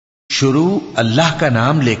شروع اللہ کا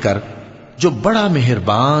نام لے کر جو بڑا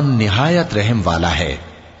مہربان نہایت رحم والا ہے۔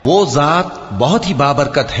 وہ ذات بہت ہی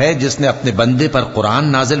بابرکت ہے جس نے اپنے بندے پر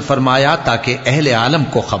قرآن نازل فرمایا تاکہ اہل عالم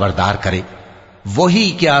کو خبردار کرے۔ وہی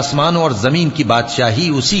کہ آسمانوں اور زمین کی بادشاہی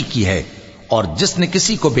اسی کی ہے، اور جس نے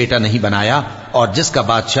کسی کو بیٹا نہیں بنایا اور جس کا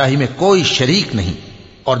بادشاہی میں کوئی شریک نہیں،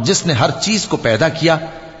 اور جس نے ہر چیز کو پیدا کیا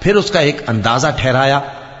پھر اس کا ایک اندازہ ٹھہرایا،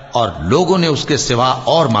 اور لوگوں نے اس کے سوا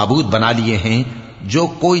اور معبود بنا لیے ہیں جو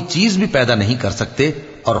کوئی چیز بھی پیدا نہیں کر سکتے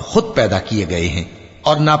اور خود پیدا کیے گئے ہیں،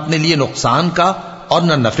 اور نہ اپنے لیے نقصان کا اور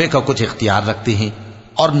نہ نفع کا کچھ اختیار رکھتے ہیں،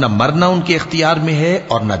 اور نہ مرنا ان کے اختیار میں ہے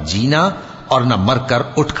اور نہ جینا اور نہ مر کر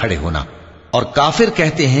اٹھ کھڑے ہونا۔ اور کافر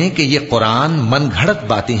کہتے ہیں کہ یہ قرآن من گھڑت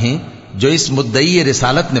باتیں ہیں جو اس مدعی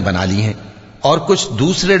رسالت نے بنا لی ہیں، اور کچھ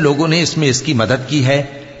دوسرے لوگوں نے اس میں اس کی مدد کی ہے۔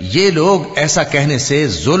 یہ لوگ ایسا کہنے سے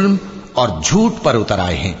ظلم اور جھوٹ پر اتر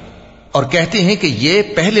آئے ہیں، اور کہتے ہیں کہ یہ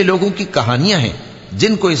پہلے لوگوں کی کہانیاں ہیں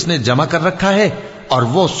جن کو اس نے جمع کر رکھا ہے، اور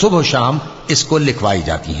وہ صبح و شام اس کو لکھوائی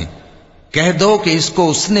جاتی ہیں۔ کہہ دو کہ اس کو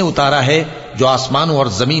اس نے اتارا ہے جو آسمانوں اور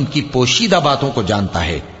زمین کی پوشیدہ باتوں کو جانتا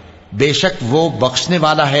ہے، بے شک وہ بخشنے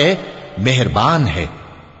والا ہے، مہربان ہے۔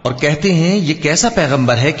 اور کہتے ہیں یہ کیسا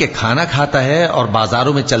پیغمبر ہے کہ کھانا کھاتا ہے اور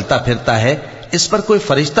بازاروں میں چلتا پھرتا ہے، اس پر کوئی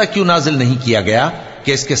فرشتہ کیوں نازل نہیں کیا گیا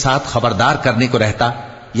کہ اس کے ساتھ خبردار کرنے کو رہتا،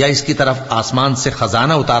 یا اس کی طرف آسمان سے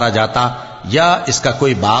خزانہ اتارا جاتا، یا اس کا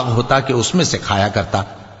کوئی باغ ہوتا کہ اس میں سے کھایا کرتا۔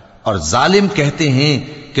 اور ظالم کہتے ہیں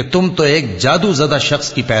کہ تم تو ایک جادو زدہ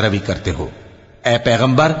شخص کی پیروی کرتے ہو۔ اے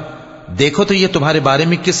پیغمبر دیکھو تو یہ تمہارے بارے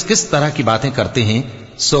میں کس کس طرح کی باتیں کرتے ہیں،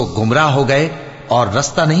 سو گمراہ ہو گئے اور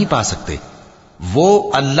رستہ نہیں پا سکتے۔ وہ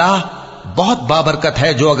اللہ بہت بابرکت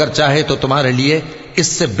ہے جو اگر چاہے تو تمہارے لیے اس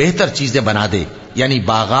سے بہتر چیزیں بنا دے، یعنی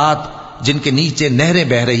باغات جن کے نیچے نہریں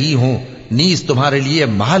بہ رہی ہوں، نیز تمہارے لیے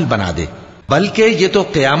محل بنا دے۔ بلکہ یہ تو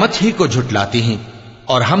قیامت ہی کو جھٹلاتے ہیں،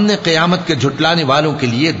 اور ہم نے قیامت کے جھٹلانے والوں کے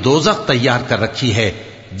لیے دوزخ تیار کر رکھی ہے،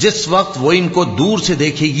 جس وقت وہ ان کو دور سے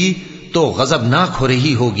دیکھے گی تو غضبناک ہو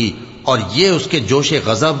رہی ہوگی، اور یہ اس کے جوش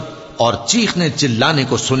غضب اور چیخنے چلانے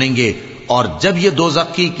کو سنیں گے۔ اور جب یہ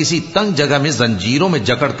دوزخ کی کسی تنگ جگہ میں زنجیروں میں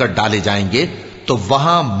جکڑ کر ڈالے جائیں گے تو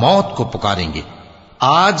وہاں موت کو پکاریں گے۔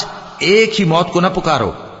 آج ایک ہی موت کو نہ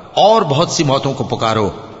پکارو، اور بہت سی موتوں کو پکارو،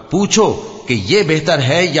 پوچھو کہ یہ بہتر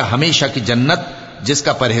ہے یا ہمیشہ کی جنت جس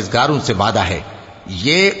کا پرہیزگاروں سے وعدہ ہے۔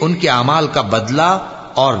 یہ ان کے اعمال کا بدلہ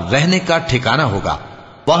اور رہنے کا ٹھکانہ ہوگا،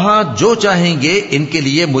 وہاں جو چاہیں گے ان کے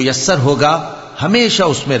لیے میسر ہوگا، ہمیشہ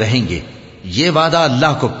اس میں رہیں گے۔ یہ وعدہ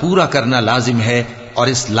اللہ کو پورا کرنا لازم ہے اور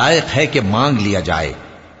اس لائق ہے کہ مانگ لیا جائے۔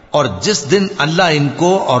 اور جس دن اللہ ان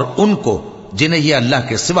کو اور ان کو جنہیں یہ اللہ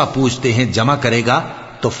کے سوا پوچھتے ہیں جمع کرے گا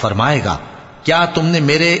تو فرمائے گا، کیا تم نے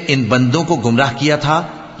میرے ان بندوں کو گمراہ کیا تھا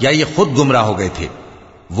یا یہ خود گمراہ ہو گئے تھے؟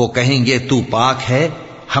 وہ کہیں گے تو پاک ہے،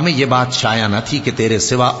 ہمیں یہ بات شایع نہ تھی کہ تیرے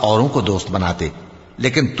سوا اوروں کو دوست بناتے،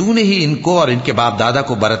 لیکن تو نے ہی ان کو اور ان کے باپ دادا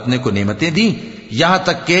کو برتنے کو نعمتیں دیں، یہاں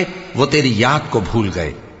تک کہ وہ تیری یاد کو بھول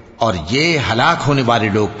گئے، اور یہ ہلاک ہونے والے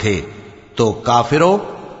لوگ تھے۔ تو کافرو،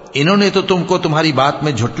 انہوں نے تو تم کو تمہاری بات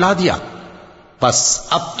میں جھٹلا دیا، پس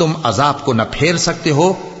اب تم عذاب کو نہ پھیر سکتے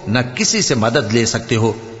ہو نہ کسی سے مدد لے سکتے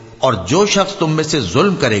ہو، اور جو شخص تم میں سے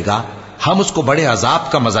ظلم کرے گا ہم اس کو بڑے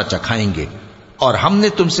عذاب کا مزہ چکھائیں گے۔ اور ہم نے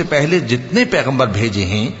تم سے پہلے جتنے پیغمبر بھیجے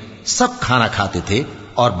ہیں سب کھانا کھاتے تھے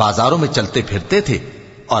اور بازاروں میں چلتے پھرتے تھے،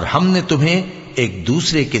 اور ہم نے تمہیں ایک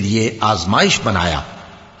دوسرے کے لیے آزمائش بنایا،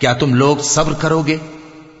 کیا تم لوگ صبر کرو گے؟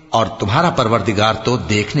 اور تمہارا پروردگار تو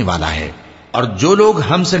دیکھنے والا ہے۔ اور جو لوگ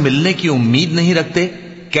ہم سے ملنے کی امید نہیں رکھتے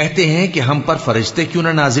کہتے ہیں کہ ہم پر فرشتے کیوں نہ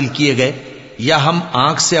نازل کیے گئے، یا ہم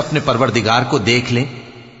آنکھ سے اپنے پروردگار کو دیکھ لیں۔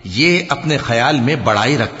 یہ اپنے خیال میں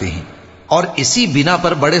بڑائی رکھتے ہیں اور اسی بنا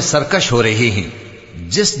پر بڑے سرکش ہو رہے ہیں۔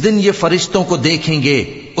 جس دن یہ فرشتوں کو دیکھیں گے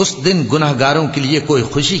اس دن گناہگاروں کے لیے کوئی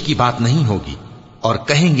خوشی کی بات نہیں ہوگی، اور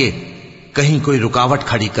کہیں گے کہیں کوئی رکاوٹ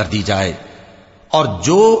کھڑی کر دی جائے۔ اور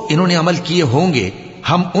جو انہوں نے عمل کیے ہوں گے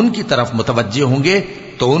ہم ان کی طرف متوجہ ہوں گے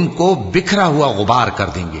تو ان کو بکھرا ہوا غبار کر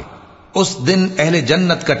دیں گے۔ اس دن اہل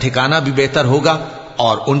جنت کا ٹھکانہ بھی بہتر ہوگا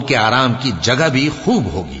اور ان کے آرام کی جگہ بھی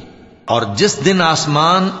خوب ہوگی۔ اور جس دن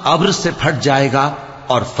آسمان ابر سے پھٹ جائے گا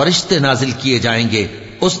اور فرشتے نازل کیے جائیں گے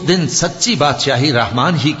اس دن سچی بادشاہی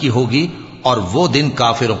رحمان ہی کی ہوگی، اور وہ دن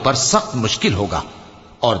کافروں پر سخت مشکل ہوگا۔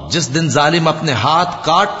 اور جس دن ظالم اپنے ہاتھ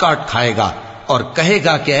کاٹ کاٹ کھائے گا اور کہے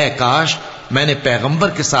گا کہ اے کاش میں نے پیغمبر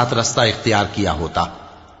کے ساتھ رستہ اختیار کیا ہوتا،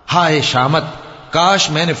 ہائے شامت کاش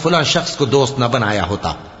میں نے فلاں شخص کو دوست نہ بنایا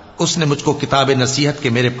ہوتا، اس نے مجھ کو کتاب نصیحت کے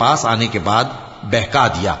میرے پاس آنے کے بعد بہکا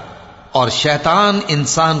دیا۔ اور شیطان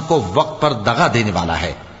انسان کو وقت پر دغا دینے والا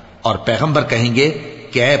ہے۔ اور پیغمبر کہیں گے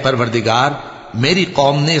کہ اے پروردگار میری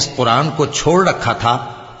قوم نے اس قرآن کو چھوڑ رکھا تھا،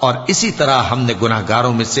 اور اسی طرح ہم نے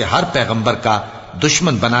گناہگاروں میں سے ہر پیغمبر کا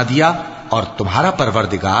دشمن بنا دیا، اور تمہارا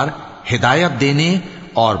پروردگار ہدایت دینے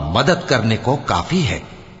اور مدد کرنے کو کافی ہے۔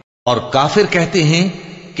 اور کافر کہتے ہیں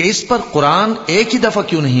کہ اس پر قرآن ایک ہی دفعہ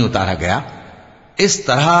کیوں نہیں اتارا گیا؟ اس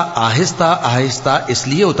طرح آہستہ آہستہ اس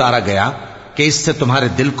لیے اتارا گیا کہ اس سے تمہارے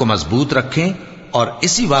دل کو مضبوط رکھیں، اور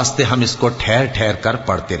اسی واسطے ہم اس کو ٹھہر ٹھہر کر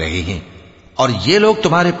پڑھتے رہے ہیں۔ اور یہ لوگ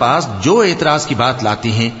تمہارے پاس جو اعتراض کی بات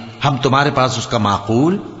لاتی ہیں، ہم تمہارے پاس اس کا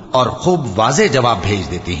معقول اور خوب واضح جواب بھیج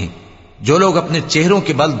دیتے ہیں۔ جو لوگ اپنے چہروں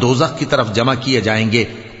کے بل دوزخ کی طرف جمع کیے جائیں گے،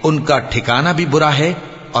 ان کا ٹھکانہ بھی برا ہے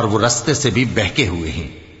اور وہ رستے سے بھی بہکے ہوئے ہیں۔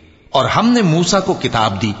 اور ہم نے موسیٰ کو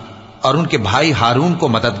کتاب دی اور ان کے بھائی ہارون کو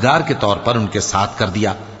مددگار کے طور پر ان کے ساتھ کر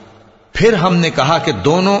دیا۔ پھر ہم نے کہا کہ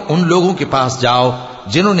دونوں ان لوگوں کے پاس جاؤ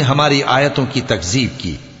جنہوں نے ہماری آیتوں کی تکذیب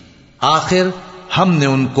کی۔ آخر ہم نے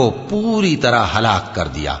ان کو پوری طرح ہلاک کر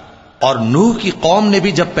دیا۔ اور نوح کی قوم نے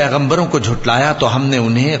بھی جب پیغمبروں کو جھٹلایا تو ہم نے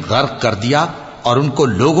انہیں غرق کر دیا اور ان کو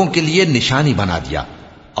لوگوں کے لیے نشانی بنا دیا،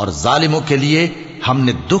 اور ظالموں کے لیے ہم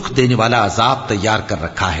نے دکھ دینے والا عذاب تیار کر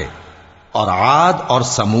رکھا ہے۔ اور عاد اور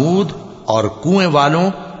سمود اور کنویں والوں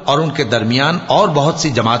اور ان کے درمیان اور بہت سی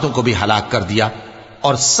جماعتوں کو بھی ہلاک کر دیا،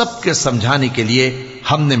 اور سب کے سمجھانے کے لیے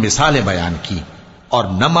ہم نے مثالیں بیان کی، اور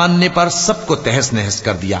نہ ماننے پر سب کو تہس نہس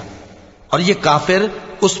کر دیا۔ اور یہ کافر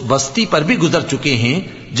اس بستی پر بھی گزر چکے ہیں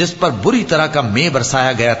جس پر بری طرح کا مے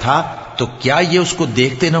برسایا گیا تھا، تو کیا یہ اس کو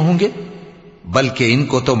دیکھتے نہ ہوں گے؟ بلکہ ان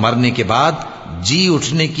کو تو مرنے کے بعد جی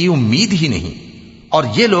اٹھنے کی امید ہی نہیں۔ اور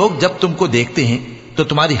یہ لوگ جب تم کو دیکھتے ہیں تو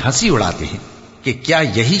تمہاری ہنسی اڑاتے ہیں کہ کیا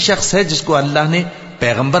یہی شخص ہے جس کو اللہ نے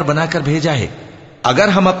پیغمبر بنا کر بھیجا ہے؟ اگر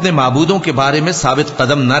ہم اپنے معبودوں کے بارے میں ثابت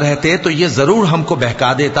قدم نہ رہتے تو یہ ضرور ہم کو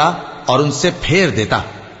بہکا دیتا اور ان سے پھیر دیتا،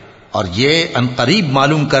 اور یہ انقریب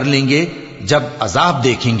معلوم کر لیں گے جب عذاب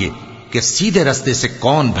دیکھیں گے کہ سیدھے رستے سے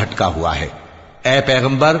کون بھٹکا ہوا ہے۔ اے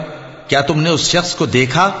پیغمبر، کیا تم نے اس شخص کو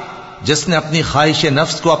دیکھا جس نے اپنی خواہش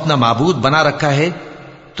نفس کو اپنا معبود بنا رکھا ہے؟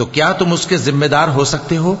 تو کیا تم اس کے ذمہ دار ہو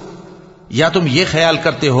سکتے ہو؟ یا تم یہ خیال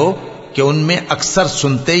کرتے ہو کہ ان میں اکثر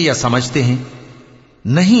سنتے یا سمجھتے ہیں؟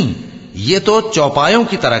 نہیں، یہ تو چوپایوں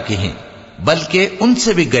کی طرح کے ہیں، بلکہ ان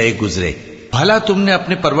سے بھی گئے گزرے۔ بھلا تم نے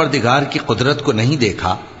اپنے پروردگار کی قدرت کو نہیں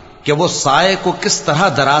دیکھا کہ وہ سائے کو کس طرح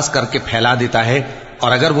دراز کر کے پھیلا دیتا ہے،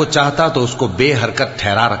 اور اگر وہ چاہتا تو اس کو بے حرکت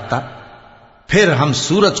ٹھہرا رکھتا؟ پھر ہم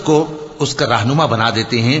سورج کو اس کا رہنما بنا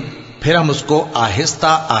دیتے ہیں، پھر ہم اس کو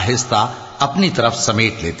آہستہ آہستہ اپنی طرف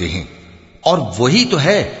سمیٹ لیتے ہیں۔ اور وہی تو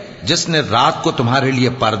ہے جس نے رات کو تمہارے لیے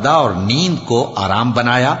پردہ اور نیند کو آرام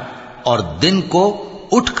بنایا، اور دن کو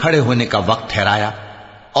اٹھ کھڑے ہونے کا وقت ٹھہرایا۔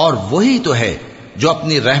 اور وہی تو ہے جو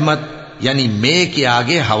اپنی رحمت یعنی مے کے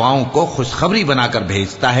آگے ہواؤں کو خوشخبری بنا کر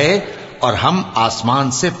بھیجتا ہے، اور ہم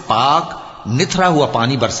آسمان سے پاک نتھرا ہوا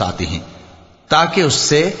پانی برساتے ہیں تاکہ اس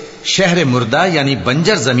سے شہر مردہ یعنی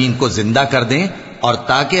بنجر زمین کو زندہ کر دیں، اور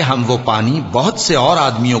تاکہ ہم وہ پانی بہت سے اور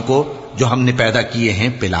آدمیوں کو جو ہم نے پیدا کیے ہیں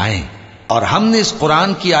پلائیں۔ اور ہم نے اس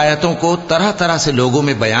قرآن کی آیتوں کو طرح طرح سے لوگوں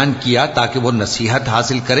میں بیان کیا تاکہ وہ نصیحت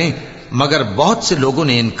حاصل کریں، مگر بہت سے لوگوں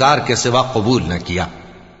نے انکار کے سوا قبول نہ کیا۔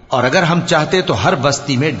 اور اگر ہم چاہتے تو ہر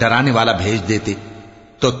بستی میں ڈرانے والا بھیج دیتے۔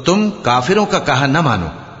 تو تم کافروں کا کہا نہ مانو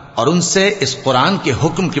اور ان سے اس قرآن کے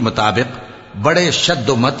حکم کے مطابق بڑے شد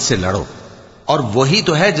و مت سے لڑو۔ اور وہی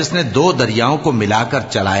تو ہے جس نے دو دریاؤں کو ملا کر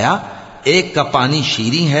چلایا، ایک کا پانی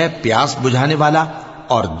شیریں ہے پیاس بجھانے والا،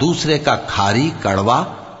 اور دوسرے کا کھاری کڑوا،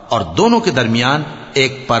 اور دونوں کے درمیان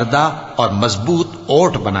ایک پردہ اور مضبوط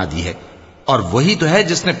اوٹ بنا دی ہے۔ اور وہی تو ہے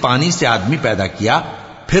جس نے پانی سے آدمی پیدا کیا،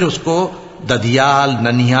 پھر اس کو ددھیال،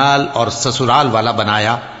 ننھیال اور سسرال والا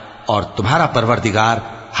بنایا، اور تمہارا پروردگار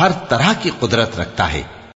ہر طرح کی قدرت رکھتا ہے۔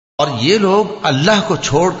 اور یہ لوگ اللہ کو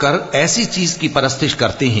چھوڑ کر ایسی چیز کی پرستش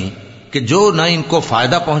کرتے ہیں کہ جو نہ ان کو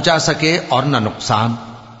فائدہ پہنچا سکے اور نہ نقصان،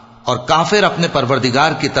 اور کافر اپنے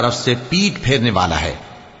پروردگار کی طرف سے پیٹ پھیرنے والا ہے۔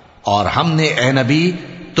 اور ہم نے اے نبی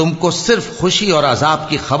تم کو صرف خوشی اور عذاب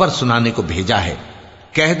کی خبر سنانے کو بھیجا ہے۔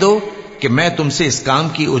 کہہ دو کہ میں تم سے اس کام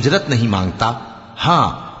کی اجرت نہیں مانگتا، ہاں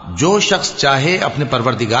جو شخص چاہے اپنے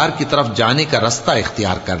پروردگار کی طرف جانے کا رستہ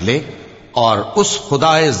اختیار کر لے، اور اس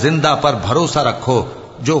خدائے زندہ پر بھروسہ رکھو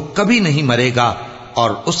جو کبھی نہیں مرے گا،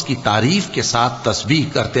 اور اس کی تعریف کے ساتھ تسبیح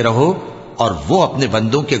کرتے رہو، اور وہ اپنے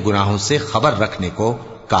بندوں کے گناہوں سے خبر رکھنے کو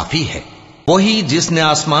کافی ہے۔ وہی جس نے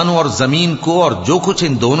آسمانوں اور زمین کو اور جو کچھ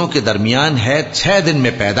ان دونوں کے درمیان ہے 6 دن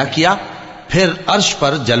میں پیدا کیا، پھر عرش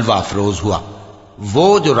پر جلوہ افروز ہوا۔ وہ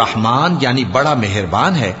جو رحمان یعنی بڑا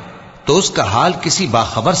مہربان ہے، تو اس کا حال کسی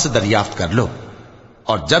باخبر سے دریافت کر لو۔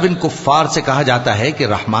 اور جب ان کفار سے کہا جاتا ہے کہ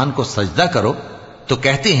رحمان کو سجدہ کرو، تو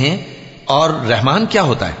کہتے ہیں اور رحمان کیا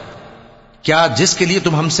ہوتا ہے؟ کیا جس کے لیے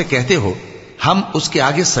تم ہم سے کہتے ہو ہم اس کے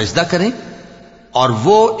آگے سجدہ کریں؟ اور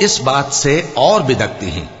وہ اس بات سے اور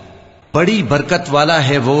بدکتے ہیں۔ بڑی برکت والا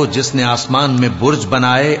ہے وہ جس نے آسمان میں برج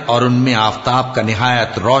بنائے اور ان میں آفتاب کا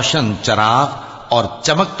نہایت روشن چراغ اور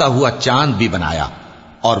چمکتا ہوا چاند بھی بنایا،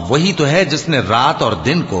 اور وہی تو ہے جس نے رات اور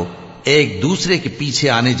دن کو ایک دوسرے کے پیچھے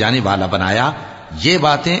آنے جانے والا بنایا۔ یہ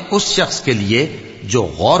باتیں اس شخص کے لیے جو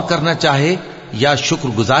غور کرنا چاہے یا شکر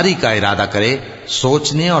گزاری کا ارادہ کرے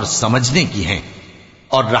سوچنے اور سمجھنے کی ہیں۔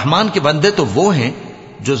 اور رحمان کے بندے تو وہ ہیں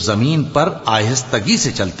جو زمین پر آہستگی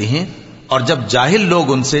سے چلتے ہیں، اور جب جاہل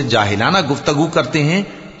لوگ ان سے جاہلانہ گفتگو کرتے ہیں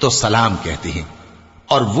تو سلام کہتے ہیں۔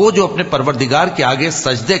 اور وہ جو اپنے پروردگار کے آگے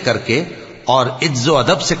سجدے کر کے اور عز و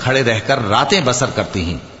ادب سے کھڑے رہ کر راتیں بسر کرتے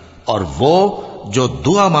ہیں، اور وہ جو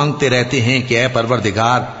دعا مانگتے رہتے ہیں کہ اے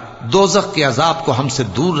پروردگار دوزخ کے عذاب کو ہم سے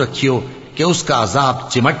دور رکھیو کہ اس کا عذاب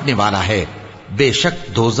چمٹنے والا ہے۔ بے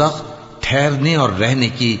شک دوزخ ٹھہرنے اور رہنے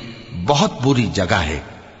کی بہت بری جگہ ہے۔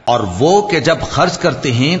 اور وہ کہ جب خرچ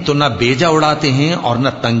کرتے ہیں تو نہ بیجا اڑاتے ہیں اور نہ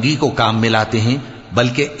تنگی کو کام میں لاتے ہیں،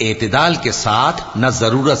 بلکہ اعتدال کے ساتھ، نہ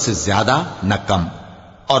ضرورت سے زیادہ نہ کم۔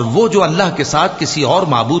 اور وہ جو اللہ کے ساتھ کسی اور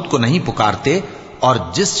معبود کو نہیں پکارتے، اور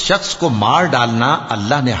جس شخص کو مار ڈالنا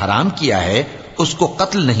اللہ نے حرام کیا ہے اس کو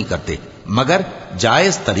قتل نہیں کرتے مگر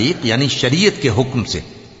جائز طریق یعنی شریعت کے حکم سے،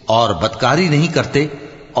 اور بدکاری نہیں کرتے،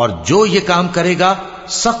 اور جو یہ کام کرے گا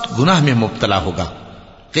سخت گناہ میں مبتلا ہوگا۔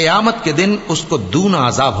 قیامت کے دن اس کو دونا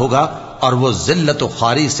عذاب ہوگا اور وہ ذلت و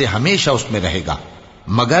خواری سے ہمیشہ اس میں رہے گا،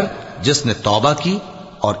 مگر جس نے توبہ کی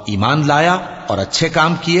اور ایمان لایا اور اچھے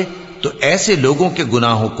کام کیے تو ایسے لوگوں کے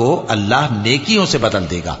گناہوں کو اللہ نیکیوں سے بدل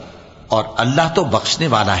دے گا، اور اللہ تو بخشنے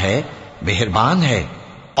والا ہے، مہربان ہے۔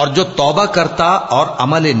 اور جو توبہ کرتا اور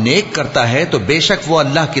عمل نیک کرتا ہے تو بے شک وہ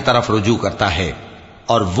اللہ کی طرف رجوع کرتا ہے۔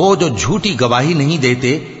 اور وہ جو جھوٹی گواہی نہیں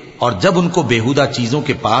دیتے اور جب ان کو بیہودہ چیزوں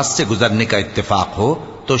کے پاس سے گزرنے کا اتفاق ہو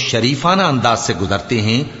تو شریفانہ انداز سے گزرتے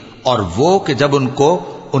ہیں، اور وہ کہ جب ان کو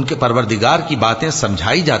ان کے پروردگار کی باتیں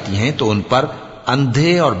سمجھائی جاتی ہیں تو ان پر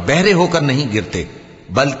اندھے اور بہرے ہو کر نہیں گرتے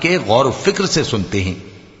بلکہ غور و فکر سے سنتے ہیں۔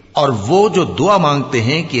 اور وہ جو دعا مانگتے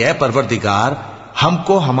ہیں کہ اے پروردگار ہم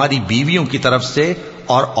کو ہماری بیویوں کی طرف سے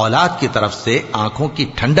اور اولاد کی طرف سے آنکھوں کی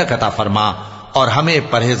ٹھنڈک عطا فرما اور ہمیں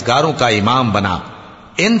پرہیزگاروں کا امام بنا،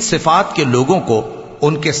 ان صفات کے لوگوں کو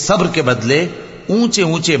ان کے صبر کے بدلے اونچے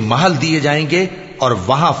اونچے محل دیے جائیں گے، اور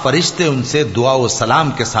وہاں فرشتے ان سے دعا و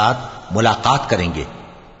سلام کے ساتھ ملاقات کریں گے،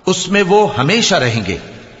 اس میں وہ ہمیشہ رہیں گے،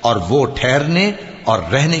 اور وہ ٹھہرنے اور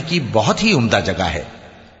رہنے کی بہت ہی عمدہ جگہ ہے۔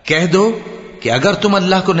 کہہ دو کہ اگر تم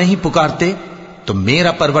اللہ کو نہیں پکارتے تو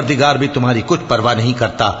میرا پروردگار بھی تمہاری کچھ پرواہ نہیں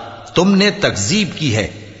کرتا، تم نے تکذیب کی ہے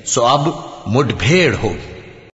سو اب مڈ بھیڑ ہوگی۔